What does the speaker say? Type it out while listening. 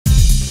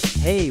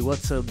Hey,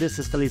 what's up? This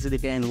is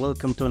Felicity and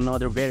welcome to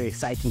another very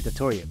exciting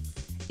tutorial.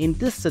 In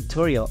this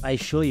tutorial, I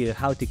show you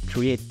how to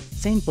create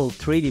simple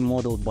 3D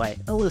model by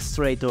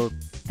Illustrator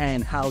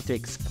and how to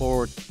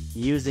export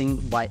using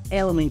by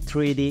Element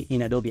 3D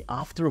in Adobe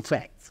After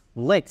Effects.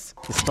 Let's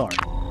start.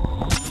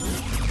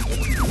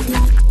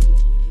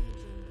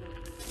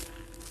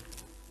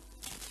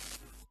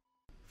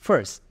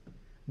 First,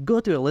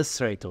 go to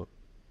Illustrator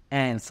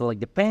and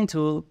select the pen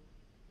tool,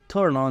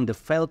 turn on the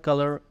file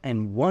color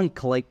and one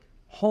click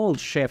hold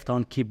Shift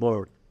on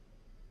keyboard.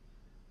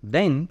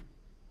 Then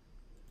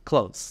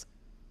close.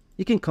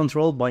 You can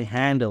control by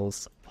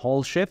handles,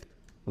 hold Shift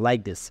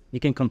like this. You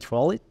can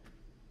control it.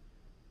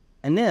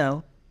 And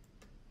now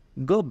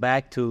go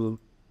back to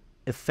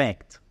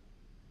Effect,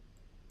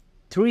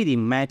 3D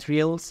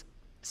Materials,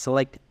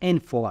 select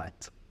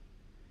Inflat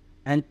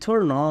and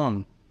turn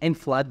on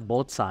Inflat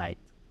both sides.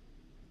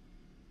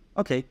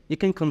 Okay, you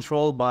can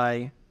control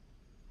by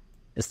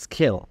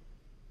Scale.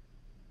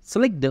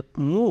 Select the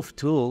Move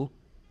tool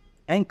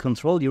and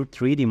control your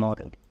 3D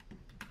model.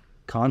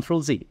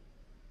 Ctrl Z.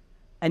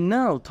 And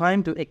now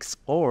time to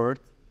export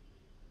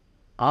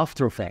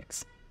After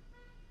Effects.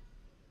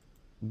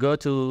 Go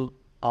to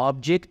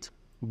Object,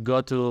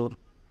 go to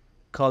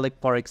Collect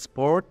for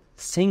Export,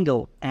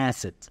 Single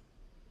Asset.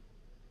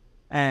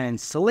 And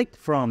select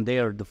from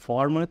there the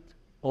format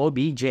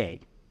OBJ.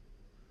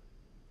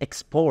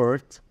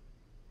 Export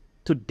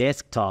to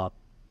Desktop.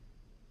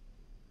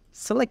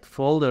 Select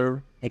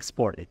Folder,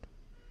 export it.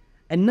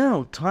 And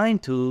now time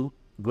to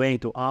go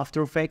into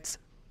After Effects,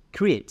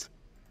 create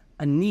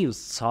a new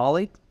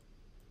solid.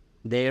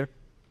 There,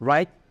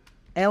 write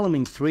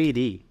Element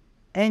 3D,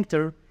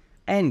 enter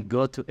and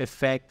go to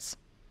Effects,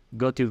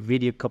 go to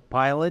Video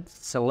Copilot,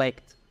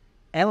 select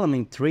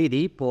Element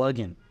 3D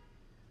plugin.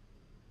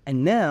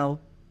 And now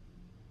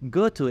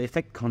go to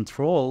Effect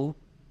Control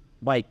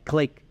by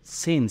click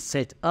Scene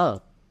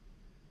Setup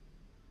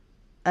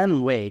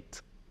and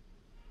wait.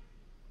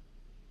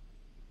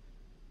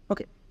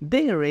 Okay,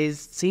 there is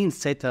Scene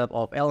Setup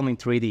of Element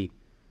 3D.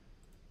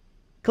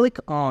 Click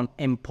on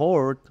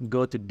Import,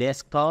 go to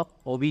Desktop,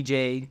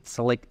 OBJ,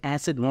 select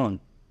Asset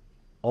 1.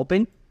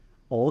 Open,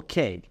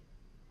 OK.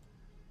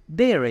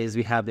 There is,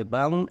 we have the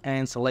balloon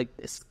and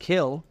select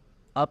Scale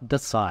up the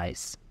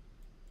size.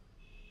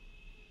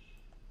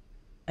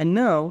 And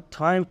now,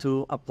 time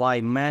to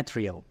apply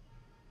material.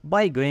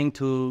 By going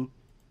to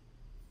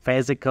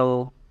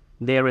Physical,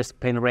 there is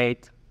Pen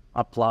Rate,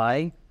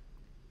 apply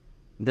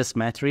this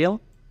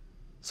material.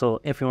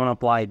 So if you want to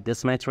apply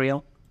this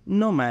material,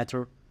 no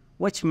matter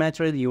which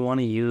material you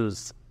want to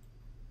use,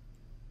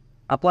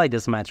 apply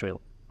this material.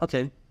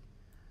 Okay,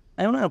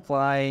 I want to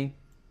apply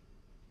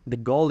the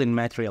golden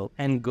material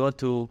and go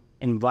to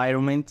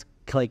Environment,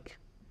 click.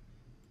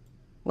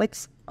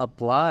 Let's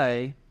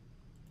apply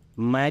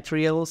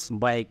materials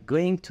by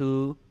going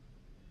to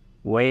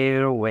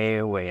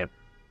where?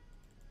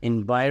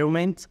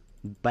 Environment,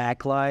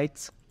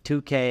 Backlights,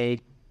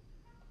 2K.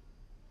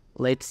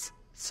 Let's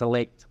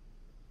select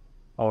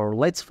or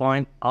let's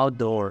find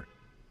Outdoor.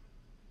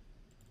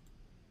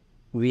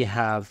 We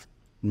have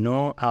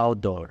no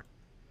Outdoor.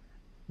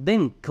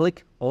 Then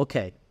click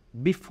OK.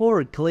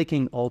 Before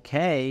clicking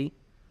OK,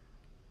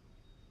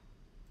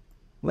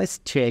 let's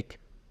check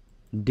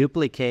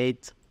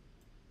Duplicate,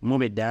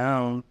 move it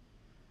down,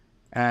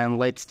 and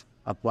let's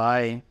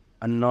apply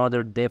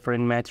another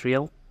different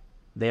material.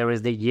 There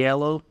is the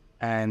yellow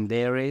and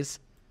there is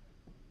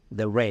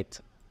the red.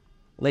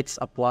 Let's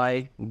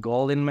apply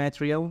golden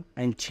material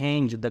and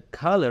change the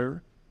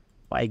color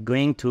by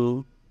going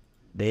to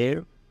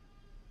there.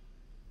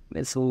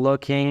 It's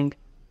looking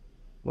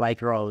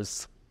like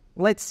rose.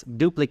 Let's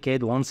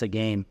duplicate once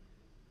again.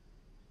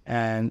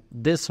 And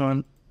this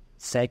one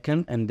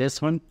second and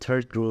this one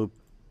third group.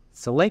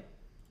 Select,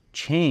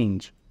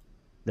 change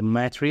the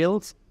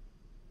materials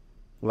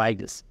like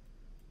this.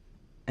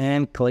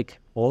 And click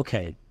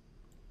OK.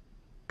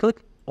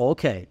 Click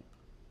OK.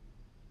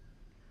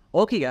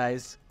 Okay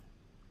guys.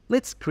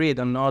 Let's create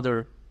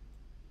another,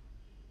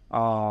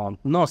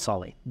 no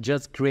solid,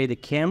 just create a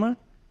camera,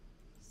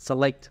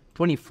 select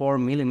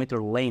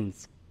 24mm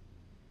lens,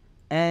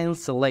 and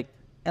select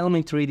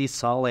Element 3D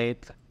solid.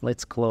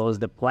 Let's close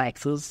the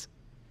plexus,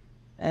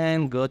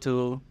 and go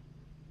to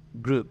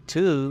Group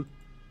 2,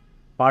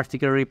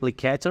 Particle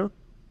Replicator,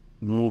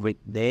 move it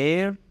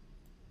there,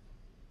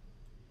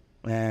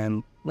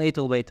 and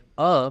little bit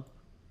up,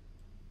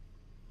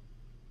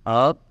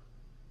 a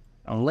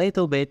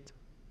little bit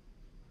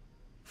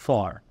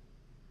far.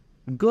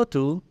 Go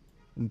to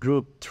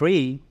Group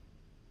 3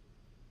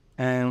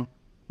 and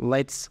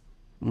let's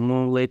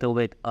move a little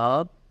bit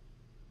up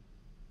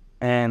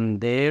and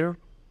there.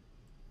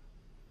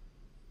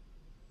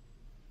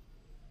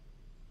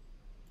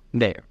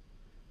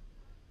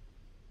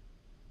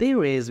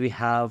 There is, we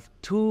have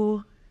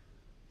two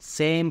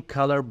same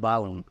color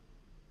balloon.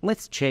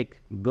 Let's check,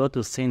 go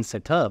to Scene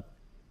Setup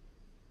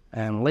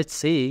and let's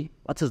see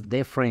what is the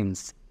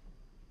difference.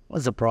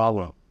 What's the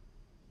problem?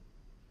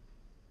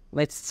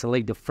 Let's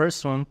select the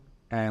first one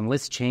and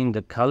let's change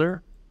the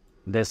color,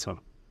 this one.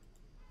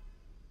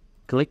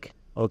 click,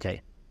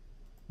 okay.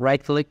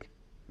 Right click,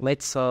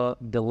 let's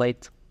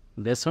delete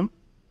this one.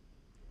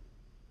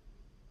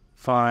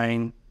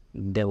 Find,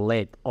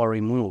 delete or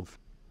remove.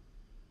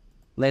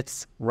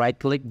 Let's right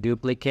click,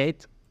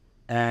 duplicate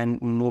and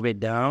move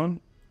it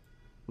down.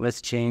 Let's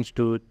change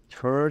to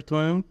third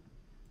one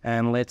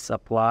and let's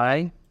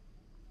apply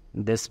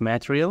this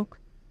material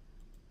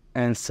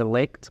and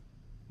select.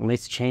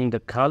 Let's change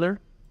the color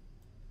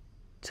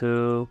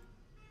to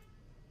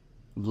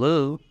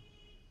blue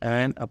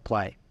and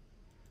apply.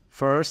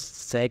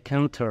 First,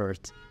 second, third.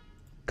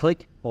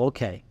 Click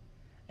OK.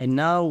 And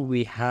now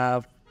we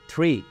have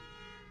 3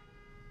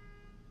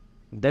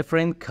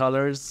 different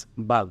colors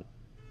bug.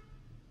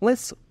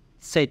 Let's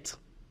set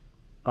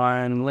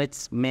and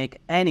let's make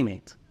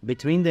animate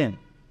between them.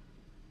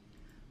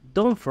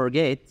 Don't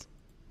forget,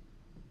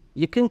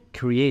 you can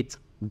create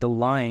the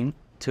line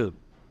too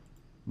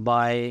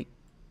by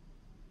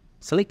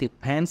selecting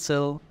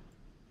pencil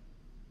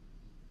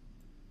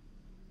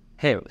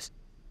hairs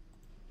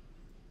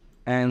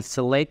and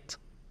select,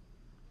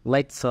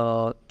 let's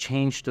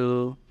change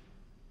to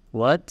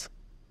what?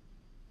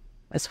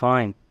 That's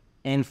fine,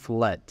 and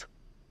flat.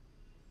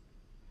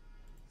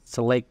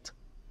 Select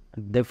a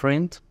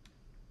different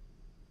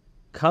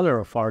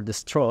color for the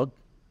stroke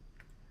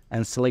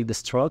and select the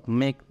stroke,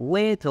 make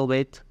little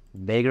bit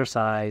bigger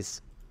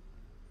size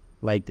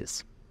like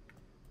this.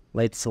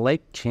 Let's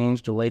select,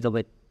 change to little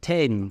bit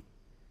 10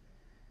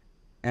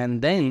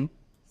 and then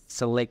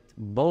select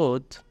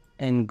both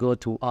and go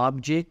to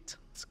object,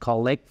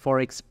 select for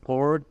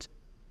export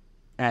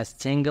as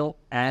single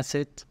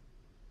asset.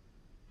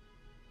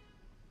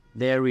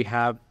 There we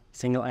have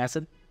single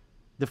asset.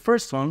 The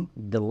first one,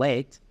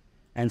 delete,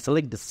 and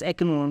select the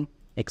second one,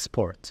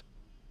 export.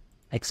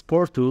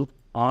 Export to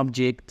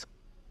object,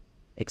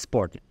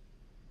 export.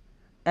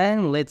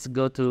 And let's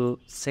go to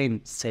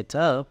same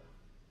setup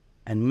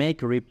and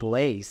make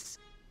replace.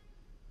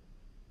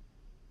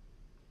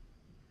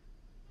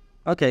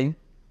 Okay.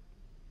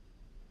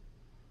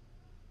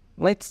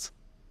 Let's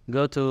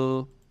go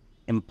to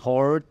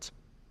import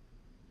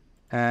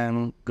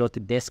and go to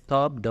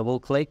desktop, double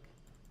click,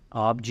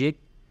 object,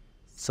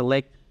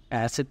 select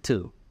asset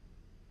 2.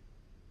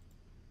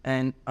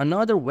 And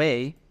another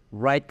way,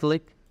 right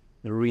click,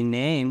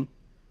 rename,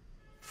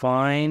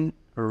 find,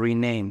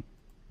 rename,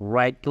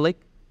 right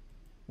click,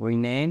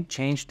 rename,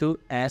 change to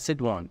asset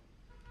 1.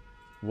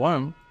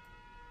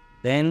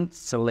 Then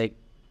select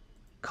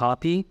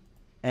copy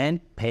and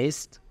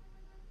paste,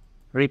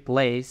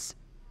 replace,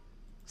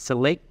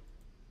 select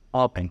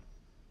open.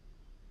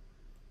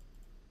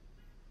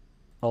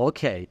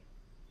 Okay,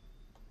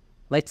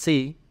 let's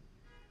see.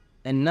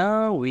 And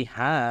now we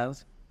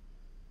have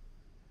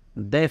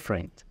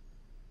different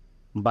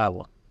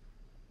bubble.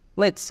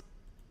 Let's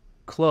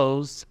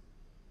close.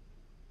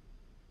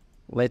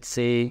 Let's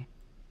see.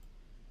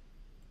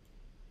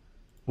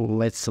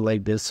 Let's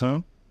select this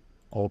one.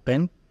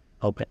 Open,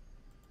 open.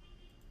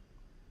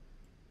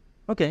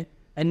 Okay,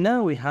 and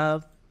now we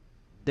have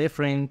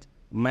different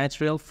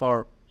material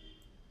for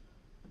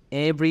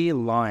every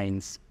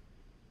lines.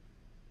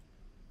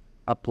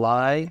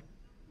 Apply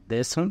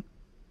this one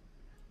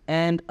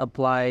and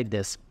apply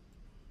this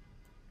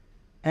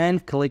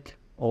and click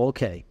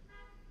OK.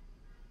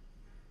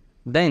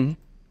 Then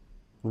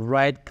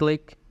right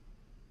click,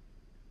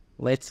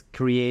 let's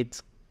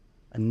create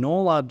a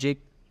null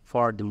object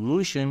for the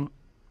motion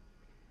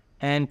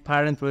and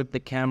parent with the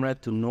camera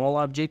to null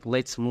object.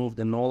 Let's move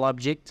the null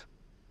object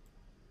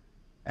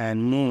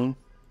and move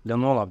the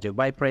null object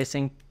by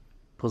pressing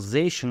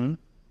position,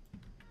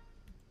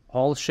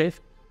 hold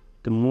shift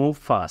to move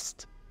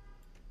fast.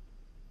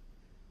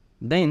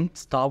 Then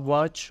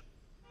stopwatch,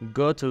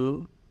 go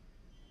to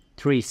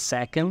 3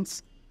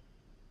 seconds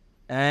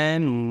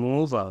and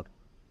move up.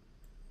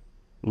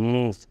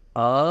 Move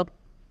up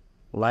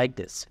like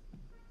this.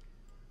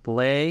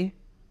 Play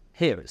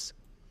hairs.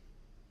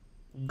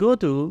 Go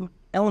to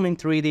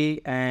element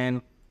 3D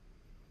and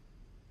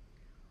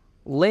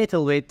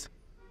little bit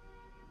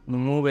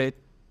move it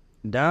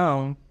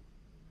down.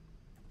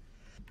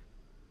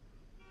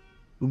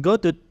 Go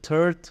to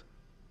third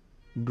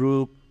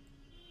group,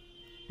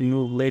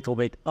 move little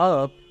bit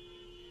up.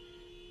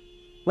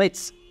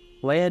 Let's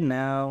play it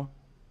now.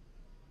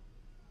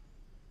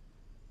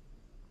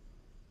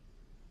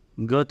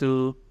 Go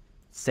to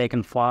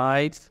second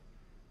 5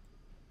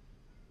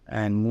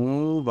 and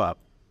move up.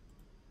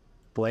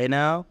 Play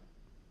now.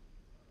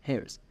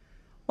 Here's.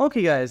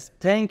 Okay guys,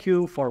 thank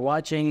you for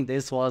watching.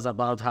 This was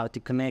about how to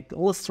connect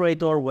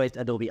Illustrator with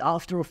Adobe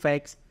After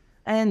Effects.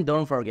 And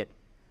don't forget,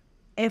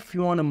 if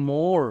you want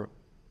more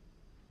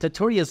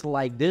tutorials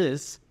like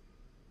this,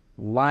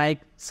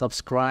 like,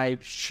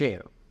 subscribe,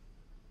 share.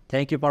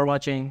 Thank you for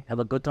watching. Have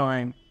a good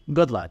time.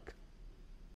 Good luck.